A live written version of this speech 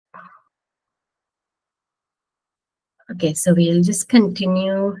Okay, so we'll just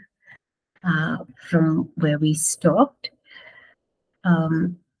continue from where we stopped.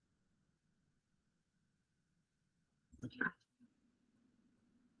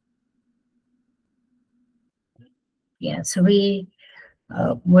 Yeah, so we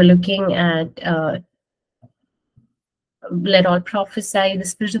were looking at let all prophesy. The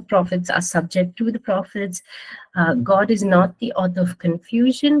spirit of prophets are subject to the prophets. God is not the author of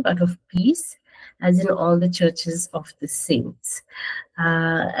confusion, but of peace, as in all the churches of the saints.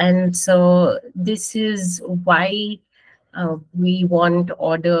 And so this is why we want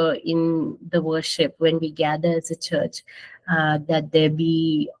order in the worship when we gather as a church, that there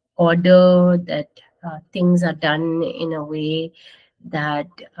be order, that things are done in a way that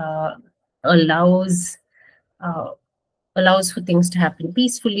allows for things to happen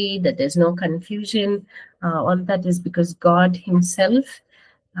peacefully, that there's no confusion. All that is because God himself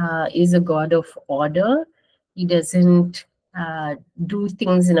is a God of order. He doesn't do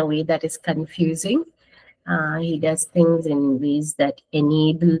things in a way that is confusing. He does things in ways that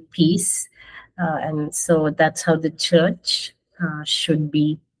enable peace. And so that's how the church should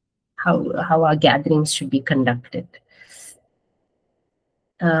be, how our gatherings should be conducted.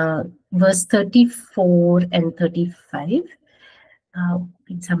 Verse 34 and 35.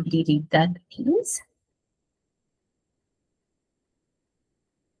 Can somebody read that, please?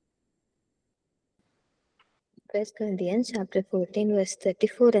 First Corinthians chapter 14, verse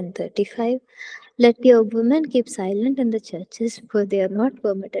 34 and 35. Let your women keep silent in the churches, for they are not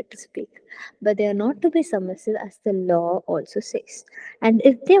permitted to speak, but they are not to be submissive, as the law also says. And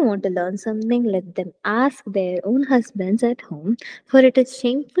if they want to learn something, let them ask their own husbands at home, for it is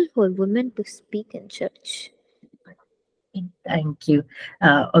shameful for women to speak in church. Thank you.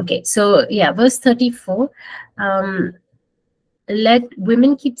 Okay, so yeah, verse 34. Let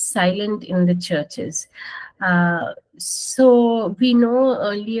women keep silent in the churches. So we know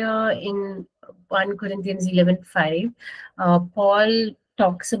earlier in 1 Corinthians 11:5, Paul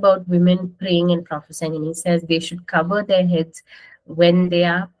talks about women praying and prophesying, and he says they should cover their heads when they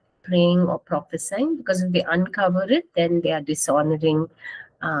are praying or prophesying, because if they uncover it, then they are dishonoring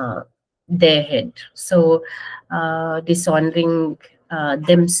their head. So dishonoring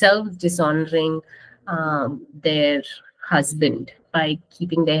themselves, dishonoring their husband by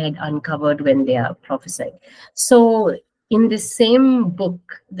keeping their head uncovered when they are prophesying. So in the same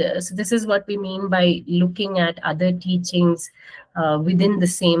book, so this is what we mean by looking at other teachings within the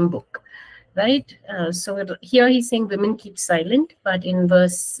same book, right? So here he's saying women keep silent, but in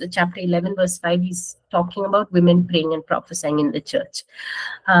chapter 11, verse 5, he's talking about women praying and prophesying in the church.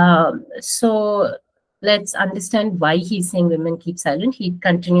 So let's understand why he's saying women keep silent. He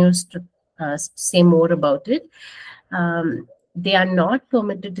continues to say more about it. They are not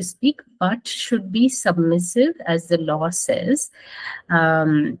permitted to speak, but should be submissive, as the law says.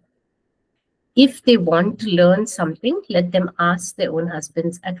 If they want to learn something, let them ask their own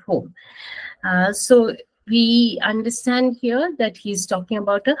husbands at home. So we understand here that he's talking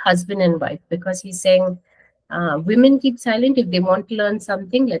about a husband and wife, because he's saying women keep silent. If they want to learn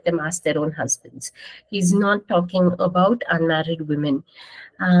something, let them ask their own husbands. He's not talking about unmarried women.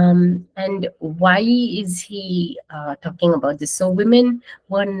 And why is he talking about this? So women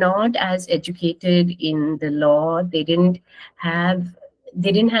were not as educated in the law. They didn't have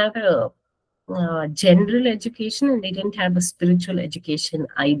a general education, and they didn't have a spiritual education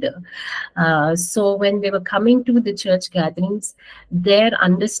either. So when they were coming to the church gatherings, their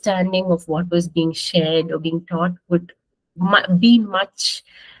understanding of what was being shared or being taught would be much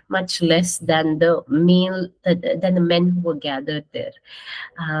less than the men who were gathered there.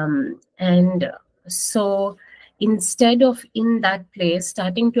 And so instead of in that place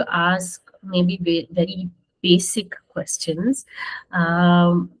starting to ask maybe very basic questions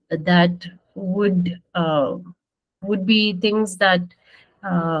that would be things that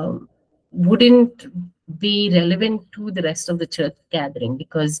wouldn't be relevant to the rest of the church gathering,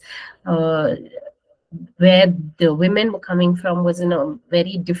 because where the women were coming from was in a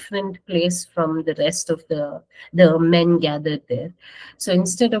very different place from the rest of the men gathered there. So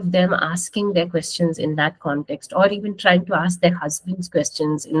instead of them asking their questions in that context, or even trying to ask their husbands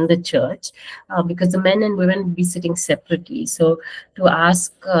questions in the church, because the men and women would be sitting separately. So to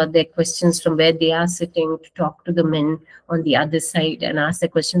ask their questions from where they are sitting, to talk to the men on the other side and ask their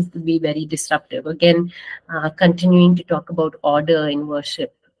questions, would be very disruptive. Again, continuing to talk about order in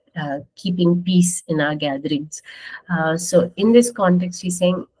worship, keeping peace in our gatherings. So in this context, he's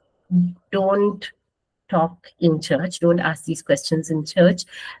saying, don't talk in church, don't ask these questions in church.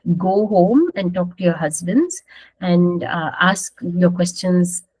 Go home and talk to your husbands and ask your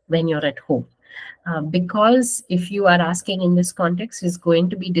questions when you're at home. Because if you are asking in this context, it's going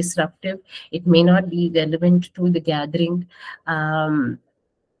to be disruptive. It may not be relevant to the gathering.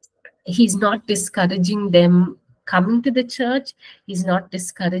 He's not discouraging them coming to the church. He's not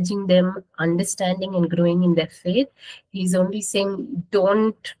discouraging them understanding and growing in their faith. He's only saying,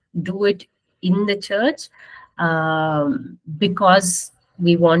 don't do it in the church, because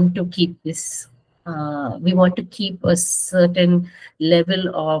we want to keep this, we want to keep a certain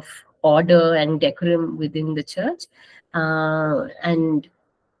level of order and decorum within the church, and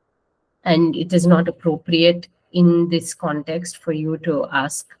it is not appropriate in this context for you to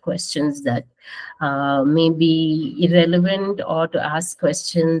ask questions that may be irrelevant, or to ask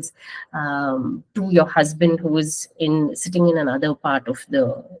questions to your husband who is sitting in another part of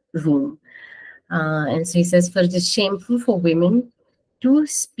the room. And so he says, for it is shameful for women to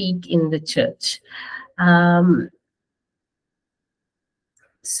speak in the church.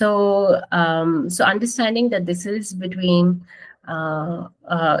 So understanding that this is between,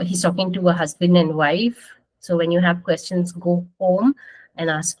 he's talking to a husband and wife. So when you have questions, go home and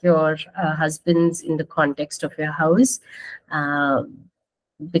ask your husbands in the context of your house,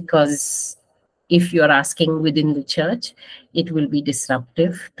 because if you're asking within the church, it will be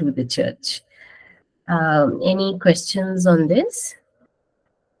disruptive to the church. Any questions on this?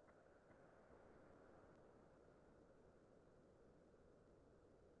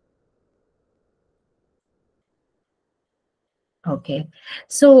 Okay,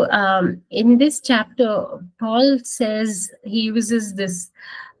 so in this chapter, Paul says, he uses these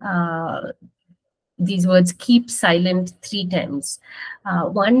words, keep silent, 3 times.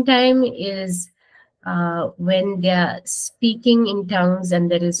 One time is when they are speaking in tongues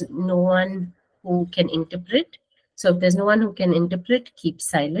and there is no one who can interpret. So if there's no one who can interpret, keep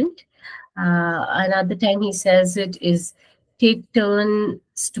silent. Another time he says it is, take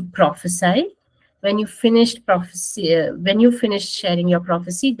turns to prophesy. When you finished prophecy, when you finish sharing your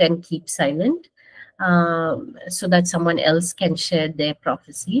prophecy, then keep silent, so that someone else can share their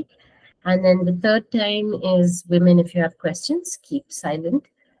prophecy. And then the third time is, women, if you have questions, keep silent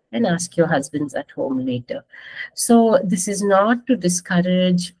and ask your husbands at home later. So this is not to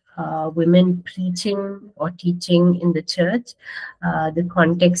discourage women preaching or teaching in the church. The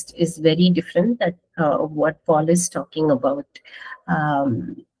context is very different that of what Paul is talking about.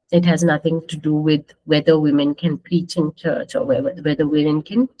 It has nothing to do with whether women can preach in church or whether women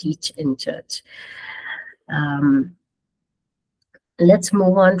can teach in church. Let's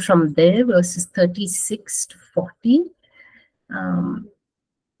move on from there, verses 36 to 40.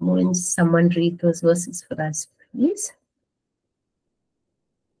 When someone read those verses for us, please.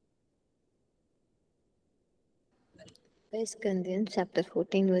 First Corinthians chapter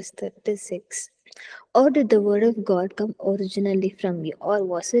 14, verse 36. Or did the word of God come originally from you, or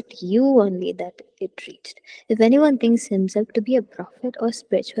was it you only that it reached? If anyone thinks himself to be a prophet or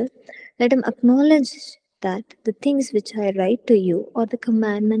spiritual, let him acknowledge that the things which I write to you are the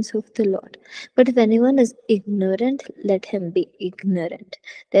commandments of the Lord. But if anyone is ignorant, let him be ignorant.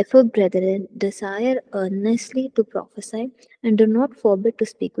 Therefore, brethren, desire earnestly to prophesy, and do not forbid to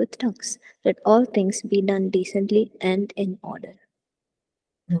speak with tongues. Let all things be done decently and in order.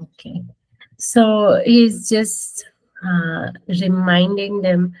 Okay. So he's just reminding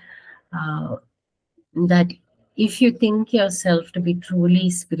them that if you think yourself to be truly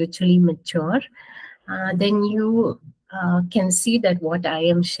spiritually mature, then you can see that what I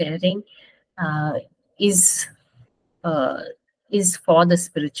am sharing is for the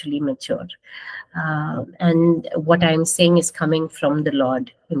spiritually mature. And what I'm saying is coming from the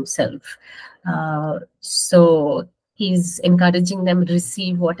Lord himself. So he's encouraging them to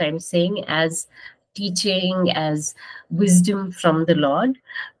receive what I'm saying as teaching, as wisdom from the Lord.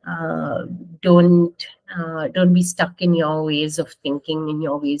 Don't be stuck in your ways of thinking, in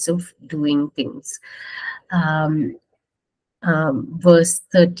your ways of doing things. Verse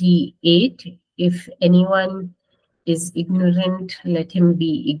 38, if anyone is ignorant, let him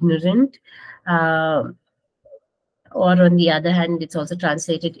be ignorant. Or on the other hand, it's also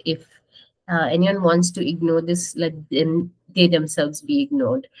translated, if anyone wants to ignore this, let them, they themselves be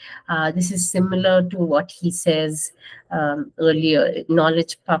ignored. This is similar to what he says earlier,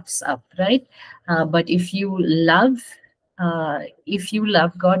 knowledge puffs up, right? But if you love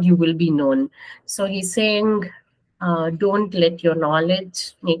God, you will be known. So he's saying, don't let your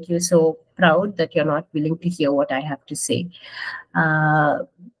knowledge make you so proud that you're not willing to hear what I have to say.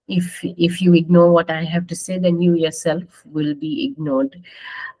 If you ignore what I have to say, then you yourself will be ignored.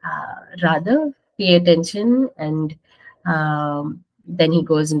 Rather, pay attention and Then he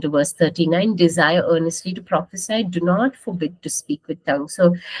goes into verse 39, desire earnestly to prophesy, do not forbid to speak with tongues.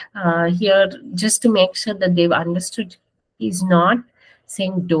 So here, just to make sure that they've understood, he's not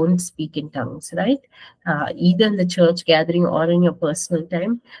saying don't speak in tongues, right? Either in the church gathering or in your personal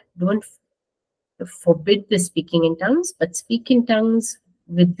time, don't forbid the speaking in tongues, but speak in tongues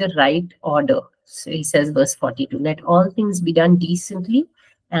with the right order. So he says, verse 42, let all things be done decently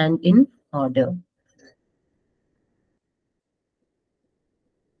and in order.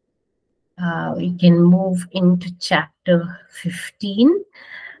 We can move into chapter 15.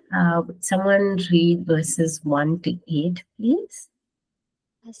 Someone read verses 1 to 8, please.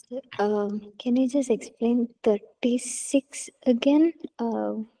 Pastor, can you just explain 36 again?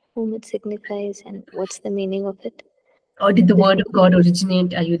 Whom it signifies and what's the meaning of it? Or did the word of God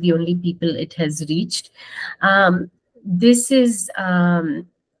originate? Are you the only people it has reached? This is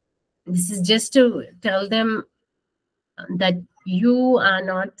just to tell them that you are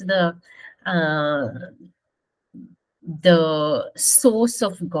not the source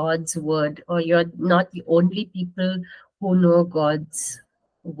of God's word, or you're not the only people who know God's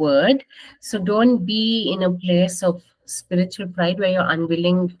word. So don't be in a place of spiritual pride where you're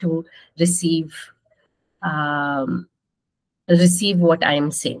unwilling to receive what I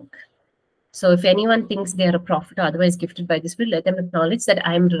am saying. So if anyone thinks they are a prophet or otherwise gifted by the Spirit, let them acknowledge that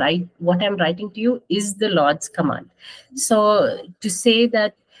I am right. What I'm writing to you is the Lord's command. So to say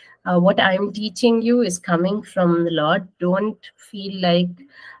that what I'm teaching you is coming from the Lord, don't feel like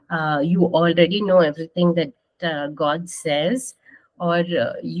you already know everything that God says, or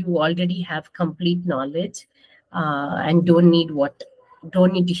you already have complete knowledge and don't need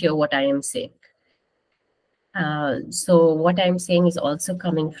to hear what I am saying. So what I'm saying is also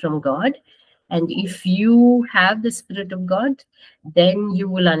coming from God. And if you have the Spirit of God, then you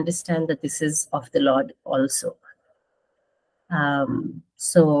will understand that this is of the Lord also.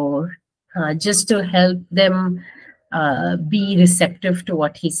 So just to help them be receptive to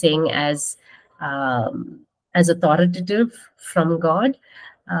what he's saying as authoritative from God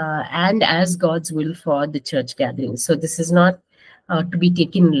and as God's will for the church gathering. So this is not to be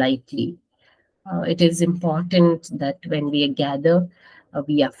taken lightly. It is important that when we gather,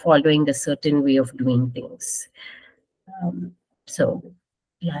 we are following a certain way of doing things. So,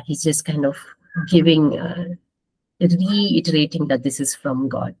 yeah, he's just kind of reiterating that this is from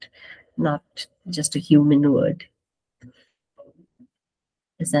God, not just a human word.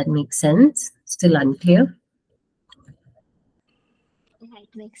 Does that make sense? Still unclear? Yeah,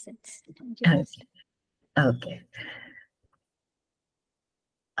 it makes sense. Okay.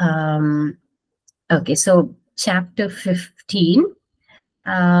 Okay, so chapter 15,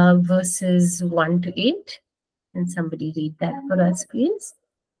 verses 1 to 8. Can somebody read that for us, please?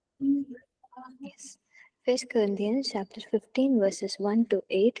 Yes. 1 Corinthians chapter 15 verses 1 to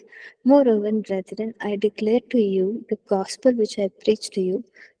 8. Moreover, brethren, I declare to you the gospel which I preached to you,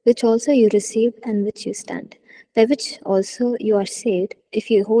 which also you received and which you stand, by which also you are saved,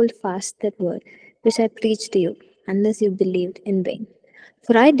 if you hold fast that word which I preached to you, unless you believed in vain.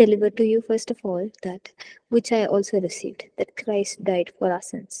 For I delivered to you first of all that which I also received, that Christ died for our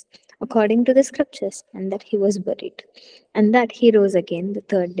sins, according to the scriptures, and that he was buried, and that he rose again the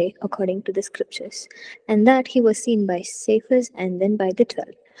third day, according to the scriptures, and that he was seen by Cephas and then by the 12.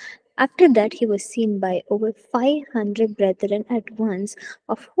 After that, he was seen by over 500 brethren at once,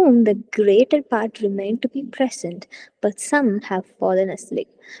 of whom the greater part remained to be present, but some have fallen asleep.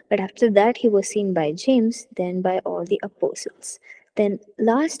 But after that, he was seen by James, then by all the apostles. Then,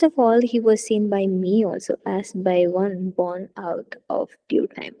 last of all, he was seen by me also, as by one born out of due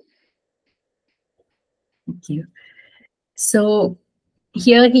time. Thank you. So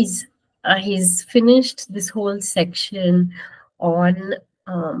here he's finished this whole section on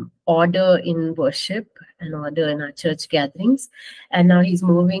order in worship and order in our church gatherings, and now he's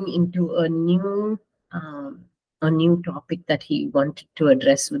moving into a new topic that he wanted to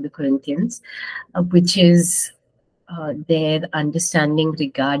address with the Corinthians, which is their understanding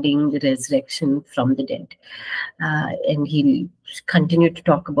regarding the resurrection from the dead. And he'll continue to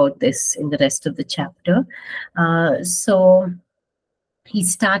talk about this in the rest of the chapter. So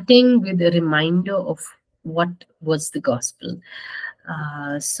he's starting with a reminder of what was the gospel.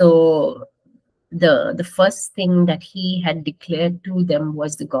 So the first thing that he had declared to them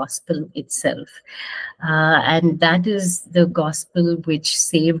was the gospel itself. And that is the gospel which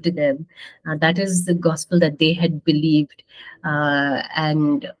saved them. That is the gospel that they had believed.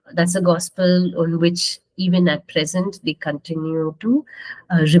 And that's a gospel on which even at present they continue to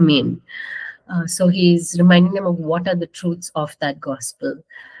remain. So he's reminding them of what are the truths of that gospel.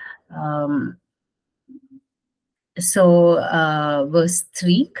 So, verse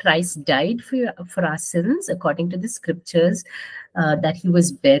 3, Christ died for our sins according to the scriptures, that he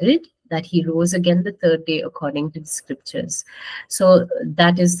was buried, that he rose again the third day according to the scriptures. So,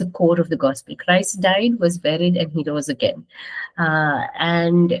 that is the core of the gospel. Christ died, was buried, and he rose again.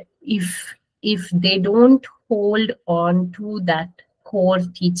 And if they don't hold on to that core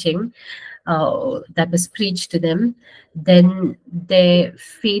teaching that was preached to them, then their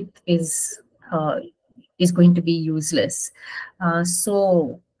faith is going to be useless.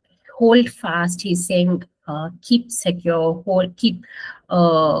 So hold fast. He's saying, keep secure, keep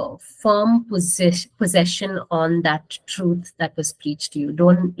firm possession on that truth that was preached to you.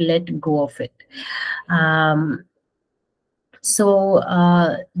 Don't let go of it. So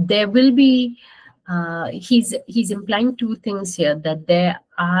there will be. He's implying two things here, that there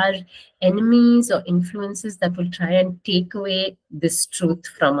are enemies or influences that will try and take away this truth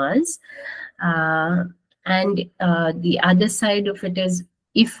from us. And the other side of it is,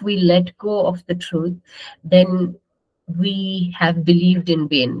 if we let go of the truth, then we have believed in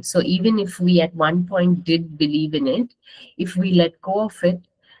vain. So even if we at one point did believe in it, if we let go of it,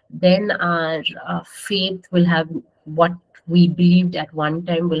 then our faith will have, what we believed at one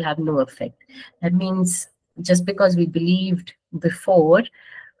time will have no effect. That means just because we believed before,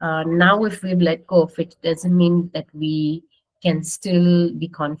 now if we've let go of it, doesn't mean that we can still be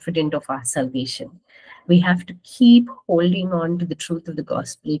confident of our salvation. We have to keep holding on to the truth of the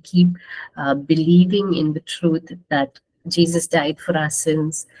gospel, keep believing in the truth that Jesus died for our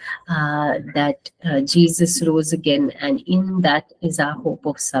sins, that Jesus rose again, and in that is our hope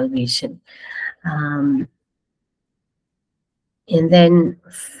of salvation. And then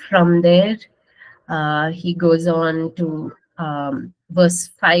from there, he goes on to verse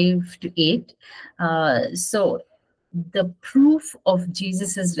 5 to 8. So the proof of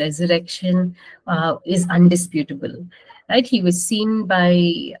Jesus's resurrection is undisputable, right? He was seen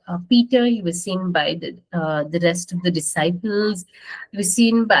by Peter. He was seen by the rest of the disciples. He was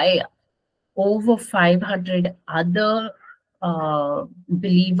seen by over 500 other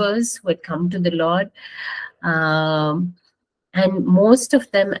believers who had come to the Lord. And most of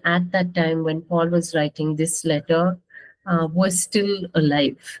them at that time, when Paul was writing this letter, were still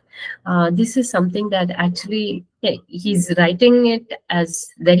alive. This is something that actually he's writing it as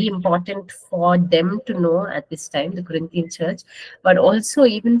very important for them to know at this time, the Corinthian church, but also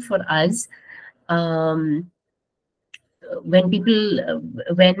even for us. When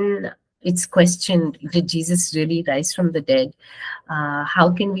it's questioned, did Jesus really rise from the dead?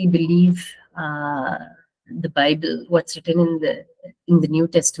 How can we believe the Bible, what's written in the New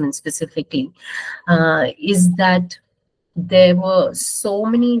Testament specifically? Is that there were so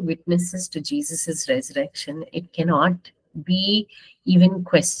many witnesses to Jesus's resurrection, it cannot be even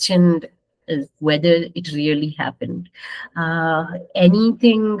questioned whether it really happened.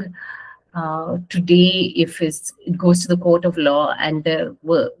 Anything today, if it goes to the court of law and there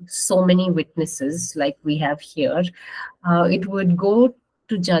were so many witnesses like we have here, it would go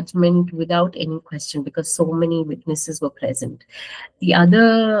to judgment without any question, because so many witnesses were present. The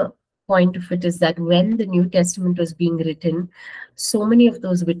other point of it is that when the New Testament was being written, so many of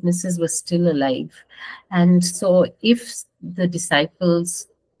those witnesses were still alive. And so if the disciples,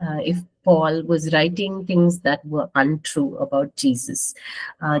 if Paul was writing things that were untrue about Jesus,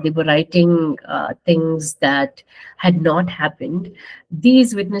 they were writing things that had not happened,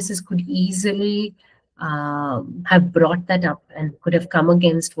 these witnesses could easily have brought that up and could have come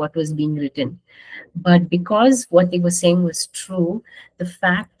against what was being written. But because what they were saying was true, the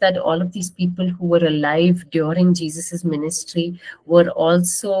fact that all of these people who were alive during Jesus's ministry were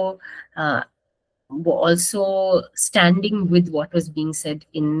also standing with what was being said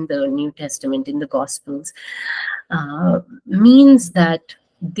in the New Testament, in the Gospels, means that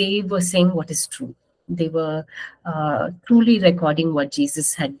they were saying what is true. They were truly recording what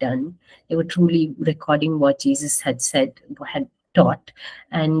Jesus had done. They were truly recording what Jesus had said, had taught.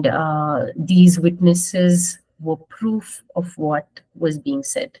 And these witnesses were proof of what was being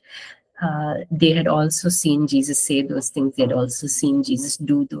said. They had also seen Jesus say those things. They had also seen Jesus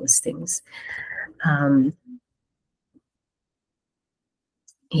do those things.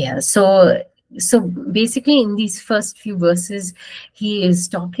 Yeah, so basically in these first few verses, he is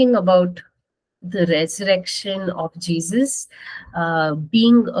talking about the resurrection of Jesus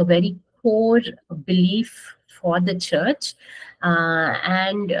being a very core belief for the church,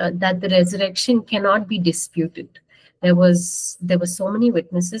 and that the resurrection cannot be disputed. There were so many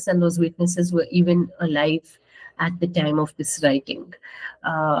witnesses, and those witnesses were even alive at the time of this writing,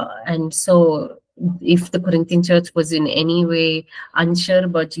 and so if the Corinthian church was in any way unsure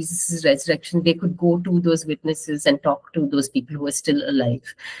about Jesus' resurrection, they could go to those witnesses and talk to those people who are still alive.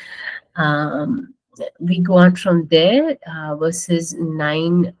 We go on from there, verses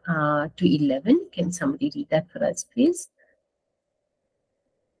 9 to 11. Can somebody read that for us, please?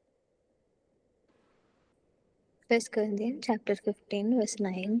 1 Corinthians chapter 15, verse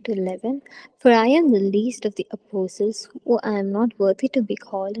 9 to 11. For I am the least of the apostles, who I am not worthy to be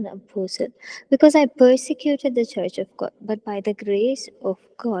called an apostle, because I persecuted the church of God. But by the grace of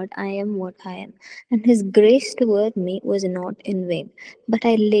God I am what I am, and his grace toward me was not in vain. But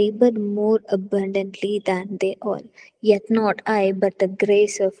I labored more abundantly than they all. Yet not I, but the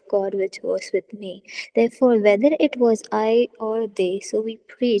grace of God which was with me. Therefore, whether it was I or they, so we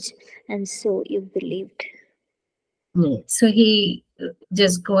preached, and so you believed. Yeah. So he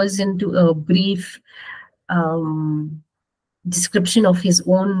just goes into a brief description of his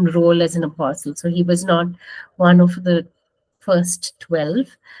own role as an apostle. So he was not one of the first 12,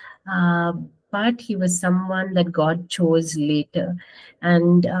 but he was someone that God chose later.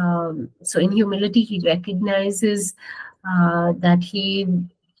 And so in humility, he recognizes that he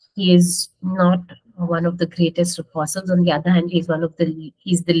is not one of the greatest apostles. On the other hand, he's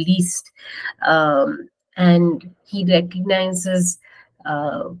the least. And he recognizes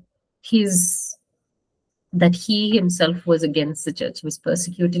his that he himself was against the church, was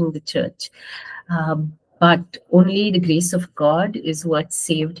persecuting the church. But only the grace of God is what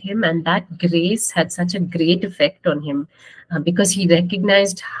saved him. And that grace had such a great effect on him because he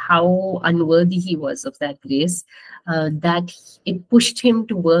recognized how unworthy he was of that grace, that it pushed him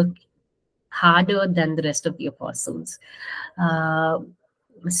to work harder than the rest of the apostles.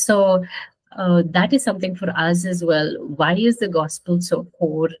 So that is something for us as well. Why is the gospel so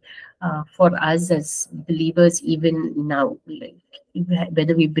core for us as believers even now? Like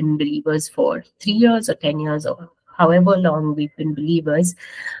whether we've been believers for 3 years or 10 years or however long we've been believers,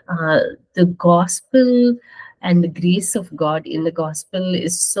 the gospel and the grace of God in the gospel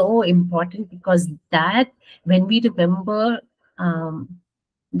is so important, because that when we remember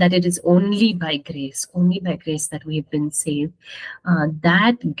that it is only by grace that we have been saved,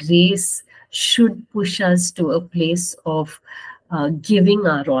 that grace should push us to a place of giving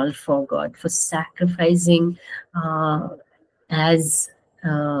our all for God, for sacrificing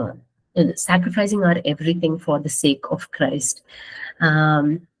sacrificing our everything for the sake of Christ.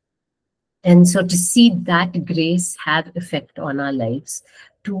 And so to see that grace have effect on our lives,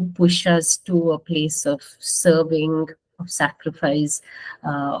 to push us to a place of serving, of sacrifice,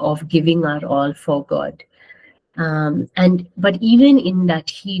 of giving our all for God. But even in that,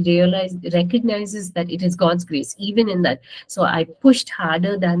 he recognizes that it is God's grace, even in that. So I pushed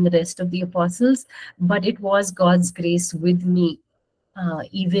harder than the rest of the apostles, but it was God's grace with me,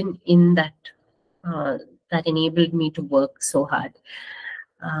 even in that, that enabled me to work so hard.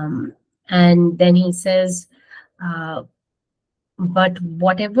 And then he says, but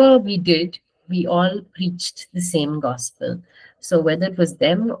whatever we did, we all preached the same gospel. So whether it was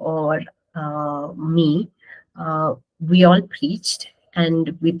them or me, we all preached,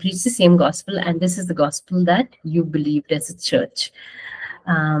 and we preached the same gospel. And this is the gospel that you believed as a church.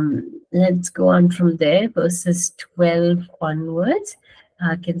 Let's go on from there, verses 12 onwards.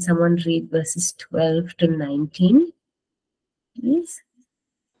 Can someone read verses 12 to 19, please?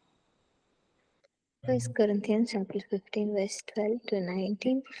 1 Corinthians chapter 15, verse 12 to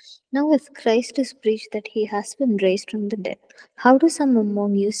 19. Now, if Christ is preached that he has been raised from the dead, how do some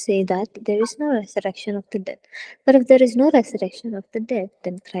among you say that there is no resurrection of the dead? For if there is no resurrection of the dead,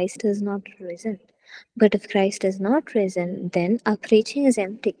 then Christ is not risen. But if Christ is not risen, then our preaching is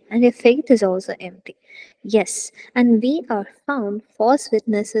empty, and your faith is also empty. Yes, and we are found false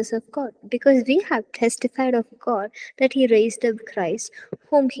witnesses of God, because we have testified of God that he raised up Christ,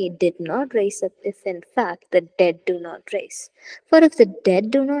 whom he did not raise up, if in fact the dead do not rise. For if the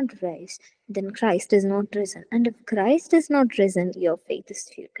dead do not rise, then Christ is not risen. And if Christ is not risen, your faith is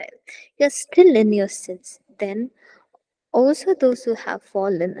futile. You are still in your sins. Then also those who have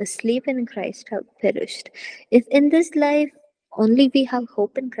fallen asleep in Christ have perished. If in this life only we have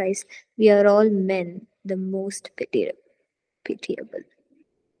hope in Christ, we are all men the most pitiable.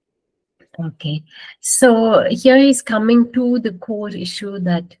 Okay, so here he's coming to the core issue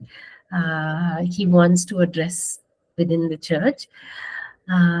that he wants to address within the church.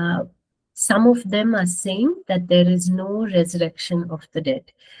 Some of them are saying that there is no resurrection of the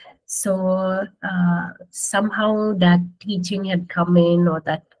dead. So somehow that teaching had come in, or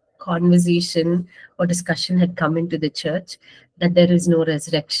that conversation or discussion had come into the church, that there is no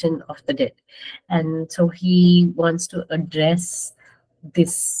resurrection of the dead. And so he wants to address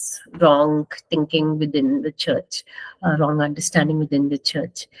this wrong thinking within the church, wrong understanding within the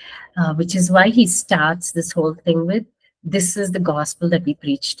church, which is why he starts this whole thing with, this is the gospel that we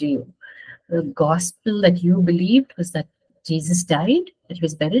preach to you. The gospel that you believed was that Jesus died, that he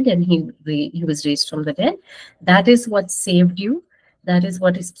was buried, and he was raised from the dead. That is what saved you. That is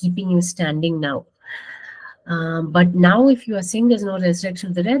what is keeping you standing now. But now, if you are saying there's no resurrection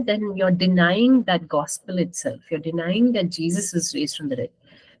of the dead, then you're denying that gospel itself. You're denying that Jesus was raised from the dead.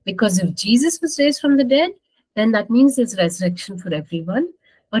 Because if Jesus was raised from the dead, then that means there's resurrection for everyone.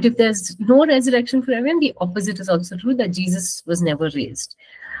 But if there's no resurrection for everyone, the opposite is also true, that Jesus was never raised.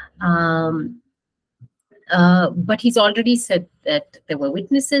 But he's already said that there were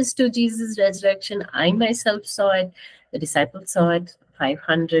witnesses to Jesus' resurrection. I myself saw it. The disciples saw it.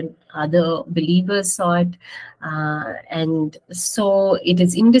 500 other believers saw it. And so it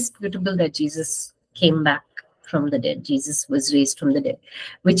is indisputable that Jesus came back from the dead. Jesus was raised from the dead,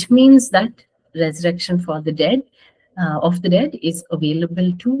 which means that resurrection for the dead, of the dead, is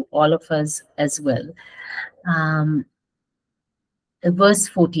available to all of us as well. Verse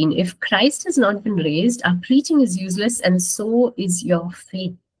 14, if Christ has not been raised, our preaching is useless, and so is your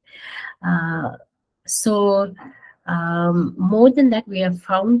faith. More than that, we are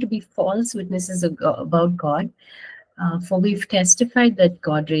found to be false witnesses about God, for we've testified that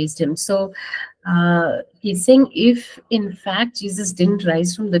God raised him. So he's saying, if in fact Jesus didn't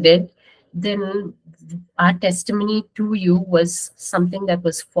rise from the dead, then our testimony to you was something that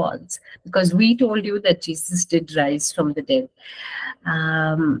was false, because we told you that Jesus did rise from the dead.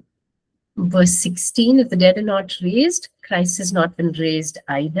 Verse 16, if the dead are not raised, Christ has not been raised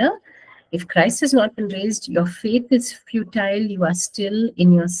either. If Christ has not been raised, your faith is futile. You are still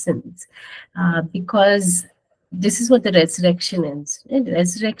in your sins. Because this is what the resurrection is. The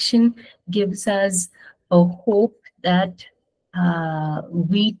resurrection gives us a hope that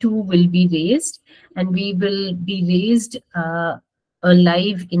we too will be raised, and we will be raised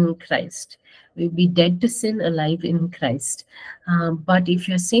alive in Christ. We'll be dead to sin, alive in Christ. But if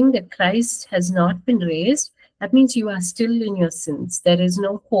you're saying that Christ has not been raised, that means you are still in your sins. There is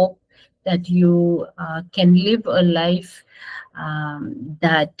no hope that you can live a life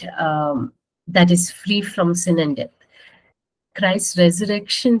that is free from sin and death. Christ's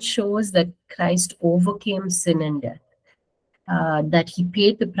resurrection shows that Christ overcame sin and death, that he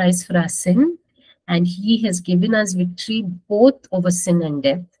paid the price for our sin, and he has given us victory both over sin and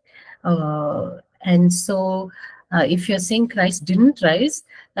death. And so if you're saying Christ didn't rise,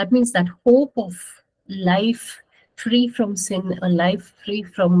 that means that hope of life free from sin, a life free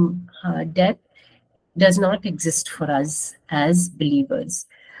from death, does not exist for us as believers.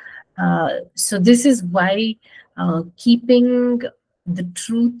 So this is why keeping the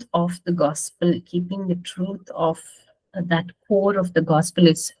truth of the gospel, keeping the truth of that core of the gospel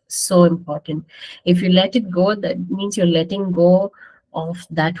is so important. If you let it go, that means you're letting go of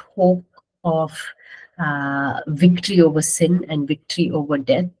that hope of victory over sin and victory over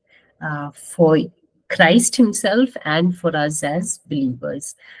death for Christ himself and for us as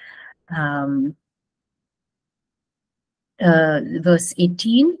believers. Verse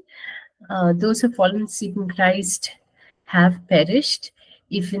 18, those who have fallen asleep in Christ have perished.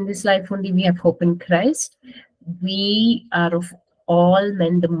 If in this life only we have hope in Christ, we are of all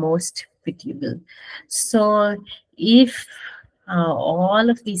men the most pitiable. So if all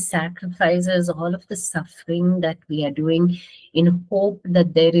of these sacrifices, all of the suffering that we are doing in hope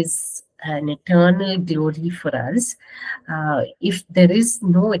that there is an eternal glory for us, if there is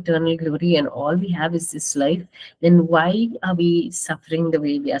no eternal glory and all we have is this life, then why are we suffering the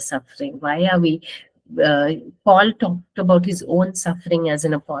way we are suffering? Why are we Paul talked about his own suffering as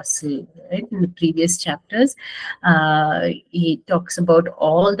an apostle, right? In the previous chapters, he talks about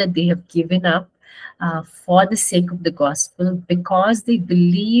all that they have given up for the sake of the gospel, because they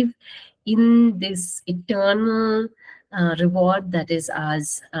believe in this eternal reward that is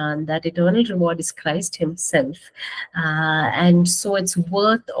ours, and that eternal reward is Christ himself. And so it's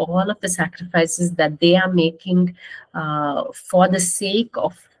worth all of the sacrifices that they are making for the sake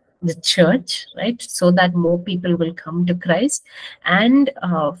of the church, right? So that more people will come to Christ, and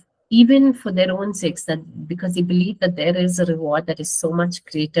even for their own sakes, that because they believe that there is a reward that is so much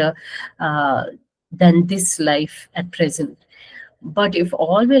greater than this life at present. But if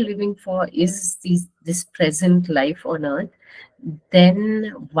all we're living for is this present life on earth,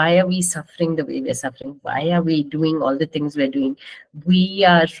 then why are we suffering the way we're suffering? Why are we doing all the things we're doing? We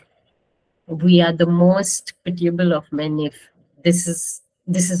are the most pitiable of men if this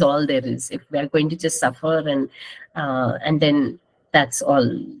is all there is. If we're going to just suffer and then that's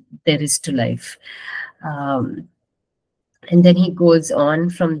all there is to life. And then he goes on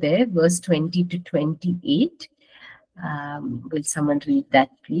from there, verse 20 to 28. Will someone read that,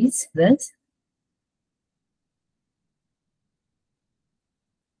 please? Verse?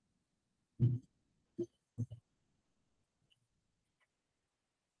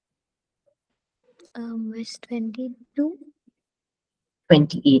 Verse 22.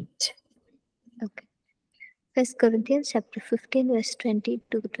 28. Okay. 1 Corinthians chapter 15, verse 20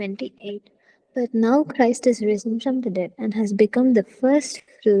 to 28. But now Christ is risen from the dead and has become the first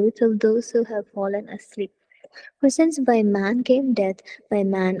fruits of those who have fallen asleep. For since by man came death, by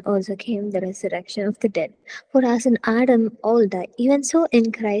man also came the resurrection of the dead. For as in Adam all die, even so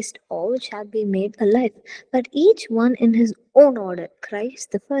in Christ all shall be made alive, but each one in his own order.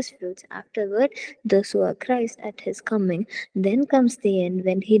 Christ the firstfruits, afterward those who are Christ at his coming. Then comes the end,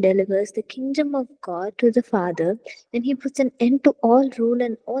 when he delivers the kingdom of God to the Father, when he puts an end to all rule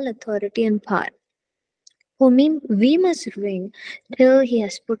and all authority and power. For me, we must reign till he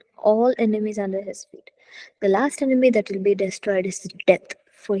has put all enemies under his feet. The last enemy that will be destroyed is death,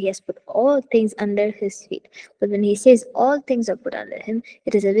 for he has put all things under his feet. But when he says all things are put under him,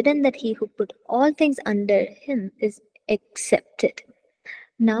 it is evident that he who put all things under him is accepted.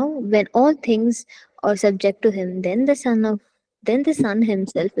 Now, when all things are subject to him, then the Son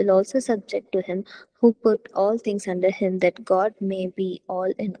himself will also subject to him who put all things under him, that God may be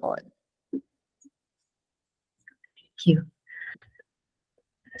all in all. Thank you.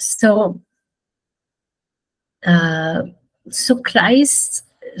 So, Christ's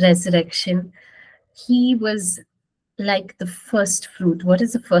resurrection, he was like the first fruit. What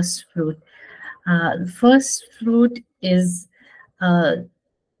is the first fruit? The first fruit is the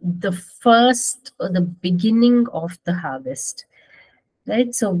first or the beginning of the harvest,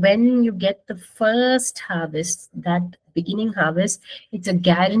 right? So when you get the first harvest, that beginning harvest, it's a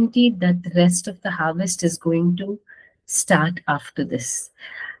guarantee that the rest of the harvest is going to start after this.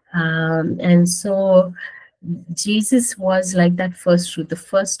 And so Jesus was like that first fruit, the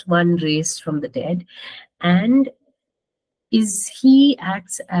first one raised from the dead. And he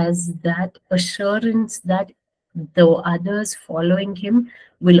acts as that assurance that the others following him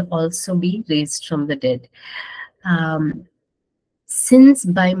will also be raised from the dead. Since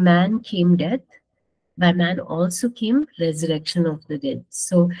by man came death, by man also came resurrection of the dead.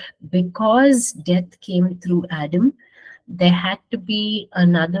 So because death came through Adam, there had to be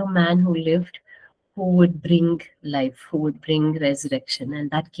another man who lived, who would bring life, who would bring resurrection,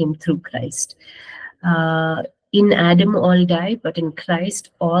 and that came through Christ. In Adam all die, but in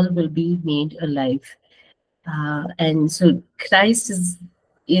Christ all will be made alive. And so Christ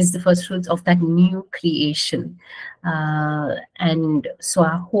is the first fruits of that new creation. And so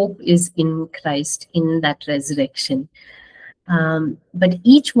our hope is in Christ, in that resurrection. But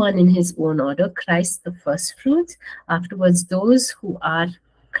each one in his own order, Christ the first fruits, afterwards those who are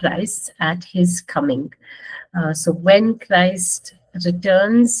Christ's at his coming. So when Christ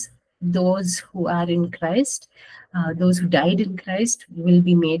returns, those who are in Christ, those who died in Christ will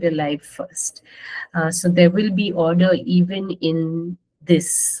be made alive first. So there will be order even in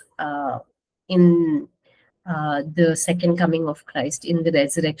this, in the second coming of Christ, in the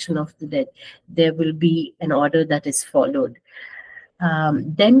resurrection of the dead. There will be an order that is followed.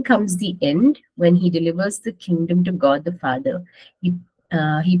 Then comes the end, when he delivers the kingdom to God the Father.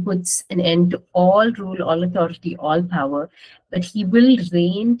 He puts an end to all rule, all authority, all power, but he will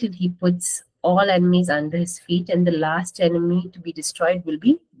reign till he puts all enemies under his feet, and the last enemy to be destroyed will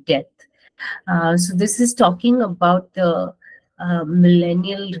be death. So this is talking about the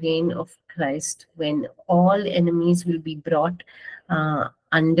millennial reign of Christ, when all enemies will be brought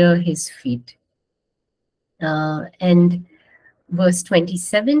under his feet. And verse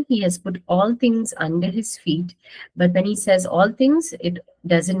 27, he has put all things under his feet. But when he says all things, it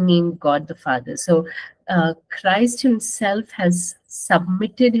doesn't mean God the Father. So Christ himself has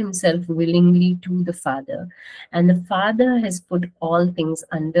submitted himself willingly to the Father, and the Father has put all things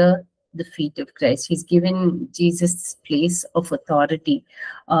under the feet of Christ. He's given Jesus place of authority,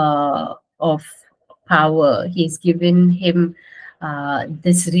 of power. He's given him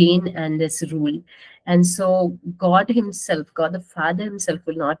this reign and this rule. And so God himself, God the Father himself,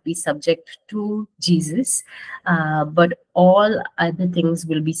 will not be subject to Jesus, but all other things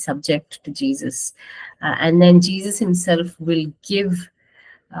will be subject to Jesus. And then Jesus himself will give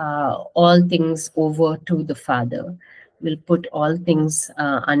all things over to the Father, will put all things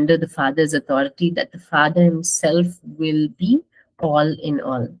under the Father's authority, that the Father himself will be all in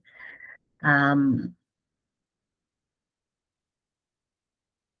all.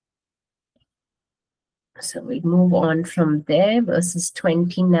 So we move on from there, verses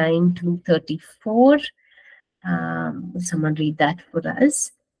 29 to 34. Will someone read that for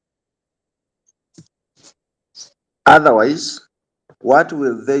us? Otherwise, what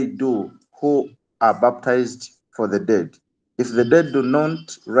will they do who are baptized for the dead? If the dead do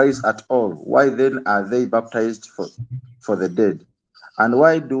not rise at all, why then are they baptized for the dead? And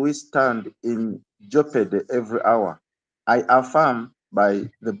why do we stand in jeopardy every hour? I affirm by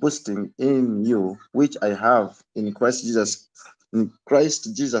the boasting in you which I have in Christ Jesus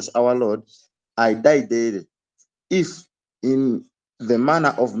our Lord, I die daily. If in the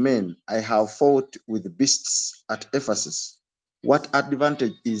manner of men I have fought with beasts at Ephesus, what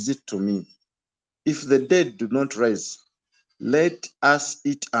advantage is it to me? If the dead do not rise, let us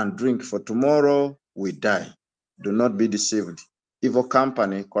eat and drink, for tomorrow we die. Do not be deceived. Evil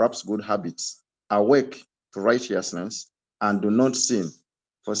company corrupts good habits. Awake to righteousness and do not sin,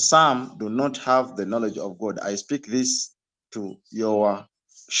 for some do not have the knowledge of God. I speak this to your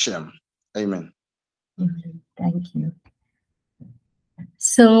shame. Amen. Thank you.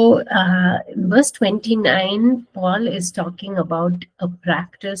 So, verse 29, Paul is talking about a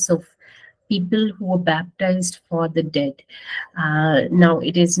practice of people who were baptized for the dead. Now,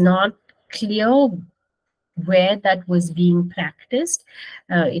 it is not clear where that was being practiced.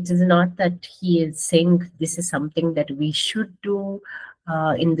 It is not that he is saying this is something that we should do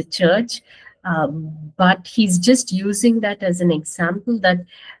in the church, but he's just using that as an example that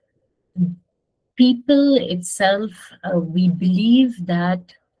people itself, we believe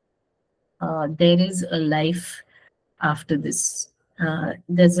that there is a life after this.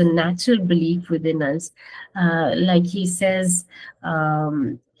 There's a natural belief within us. Like he says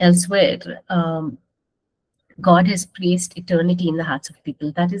elsewhere, God has placed eternity in the hearts of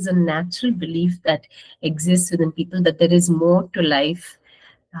people. That is a natural belief that exists within people, that there is more to life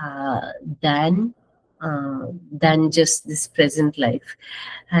uh, than than just this present life.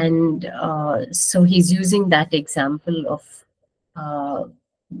 And so he's using that example of uh,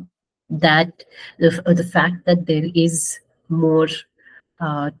 that the fact that there is more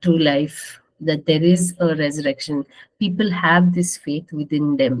to life, that there is a resurrection. People have this faith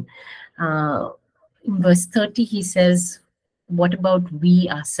within them. In verse 30, he says, what about we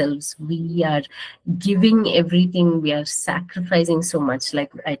ourselves? We are giving everything, we are sacrificing so much.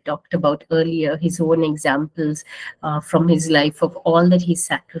 Like I talked about earlier, his own examples from his life of all that he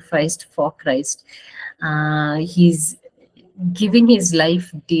sacrificed for Christ. He's giving his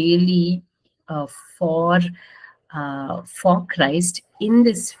life daily uh, for for Christ in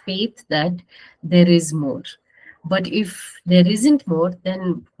this faith that there is more. But if there isn't more,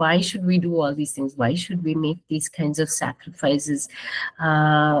 then why should we do all these things? Why should we make these kinds of sacrifices?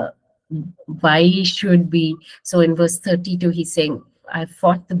 Uh, why should we? So in verse 32, he's saying, I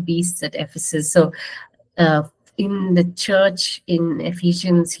fought the beasts at Ephesus. So uh, in the church in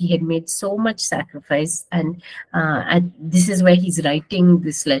Ephesians, he had made so much sacrifice, and this is where he's writing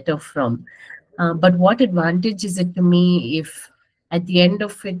this letter from. But what advantage is it to me if at the end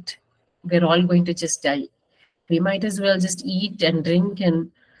of it, we're all going to just die? We might as well just eat and drink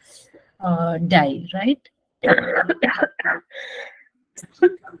and die, right?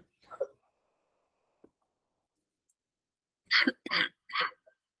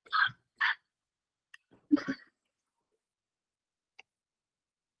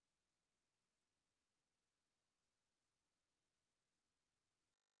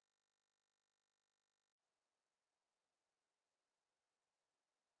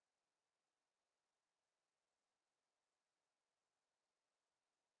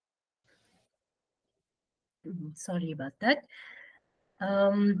 Sorry about that.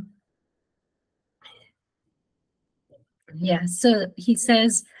 Yeah, so he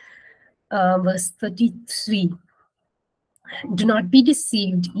says, verse 33, do not be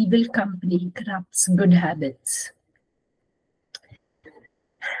deceived, evil company corrupts good habits.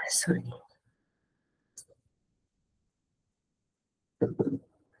 Sorry.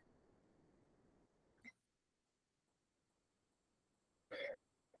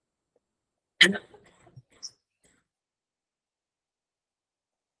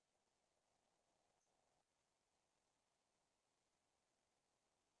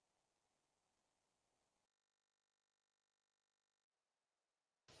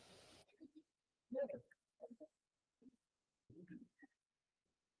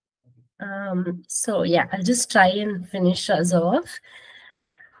 So yeah, I'll just try and finish us off.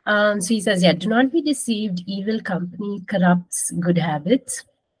 So he says, yeah, do not be deceived. Evil company corrupts good habits.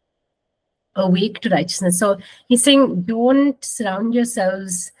 Awake to righteousness. So he's saying, don't surround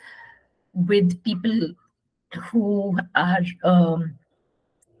yourselves with people who are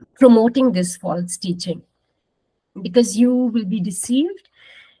promoting this false teaching, because you will be deceived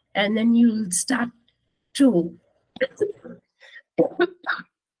and then you'll start to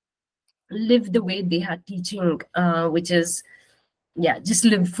live the way they are teaching, which is, yeah, just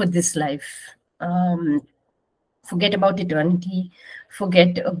live for this life. Forget about eternity.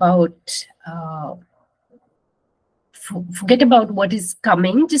 Forget about forget about what is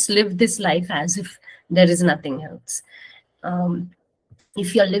coming. Just live this life as if there is nothing else.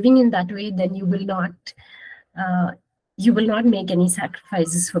 If you're living in that way, then you will not make any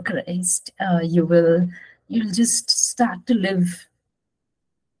sacrifices for Christ. You'll just start to live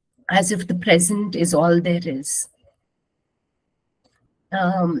as if the present is all there is.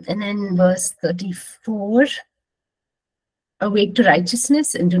 And then verse 34, awake to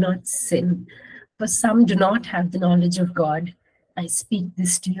righteousness and do not sin, for some do not have the knowledge of God. I speak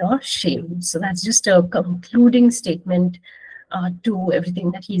this to your shame. So that's just a concluding statement to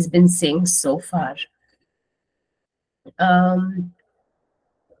everything that he's been saying so far.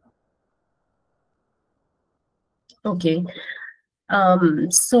 Okay.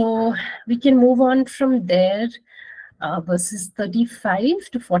 So we can move on from there, verses 35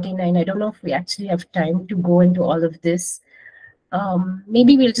 to 49. I don't know if we actually have time to go into all of this.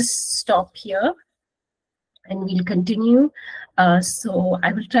 Maybe we'll just stop here and we'll continue. So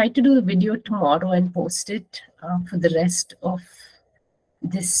I will try to do the video tomorrow and post it for the rest of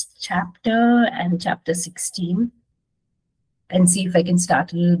this chapter and chapter 16, and see if I can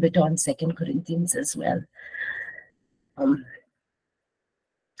start a little bit on 2 Corinthians as well.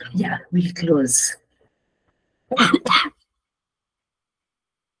 Yeah, we'll close.